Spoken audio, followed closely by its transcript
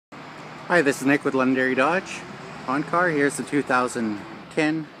Hi, this is Nick with Londonderry Dodge. On car, here's the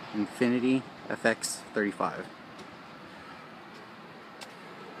 2010 Infiniti FX-35.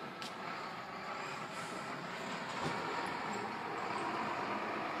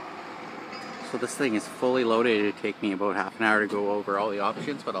 So this thing is fully loaded. It'd take me about half an hour to go over all the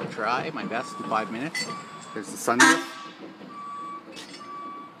options, but I'll try my best in 5 minutes. There's the sunroof.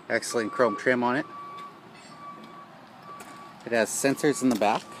 Excellent chrome trim on it. It has sensors in the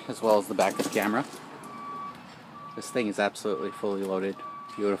back, as well as the backup camera. This thing is absolutely fully loaded.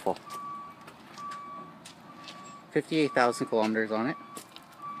 Beautiful. 58,000 kilometers on it.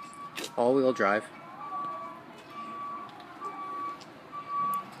 All-wheel drive.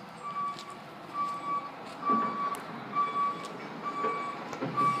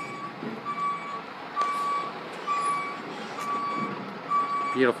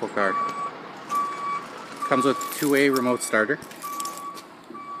 Beautiful car. Comes with a two-way remote starter.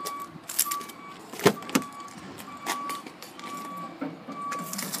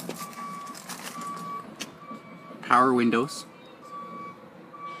 Power windows.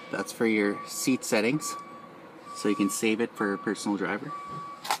 That's for your seat settings, so you can save it for a personal driver.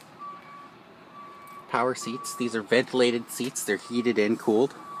 Power seats. These are ventilated seats. They're heated and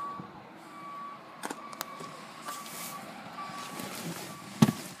cooled.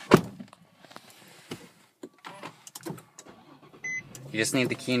 You just need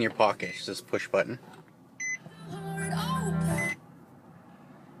the key in your pocket. It's just push button.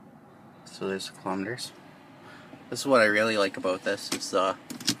 So there's the kilometers. This is what I really like about this. Is the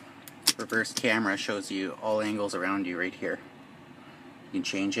reverse camera shows you all angles around you right here. You can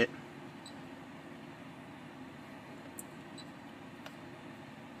change it.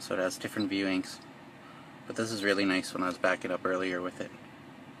 So it has different viewings. But this is really nice when I was backing up earlier with it.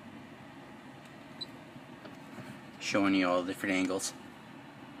 Showing you all the different angles.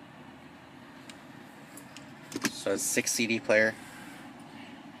 So it has 6 CD player.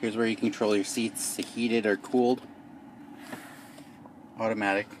 Here's where you can control your seats, the heated or cooled.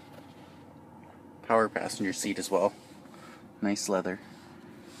 Automatic. Power passenger seat as well. Nice leather.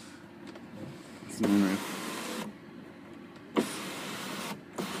 It's the moonroof.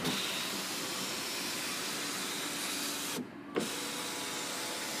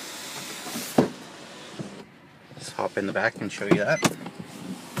 Just hop in the back and show you that.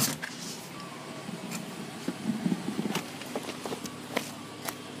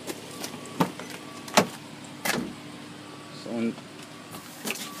 So in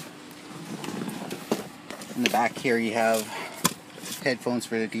the back here you have headphones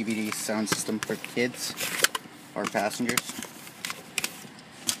for the DVD sound system for kids or passengers.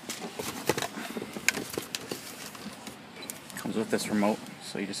 Comes with this remote,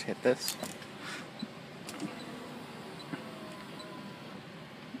 so you just hit this.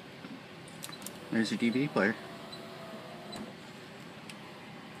 There's your DVD player.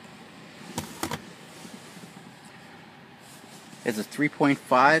 It's a 3.5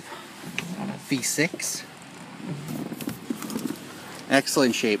 V6.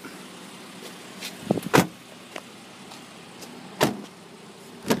 Excellent shape.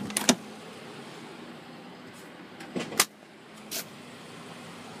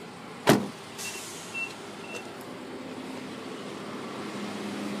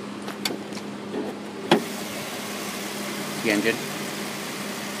 The engine.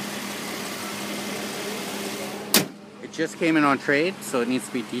 It just came in on trade, so it needs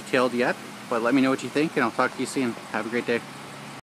to be detailed yet. But let me know what you think, and I'll talk to you soon. Have a great day.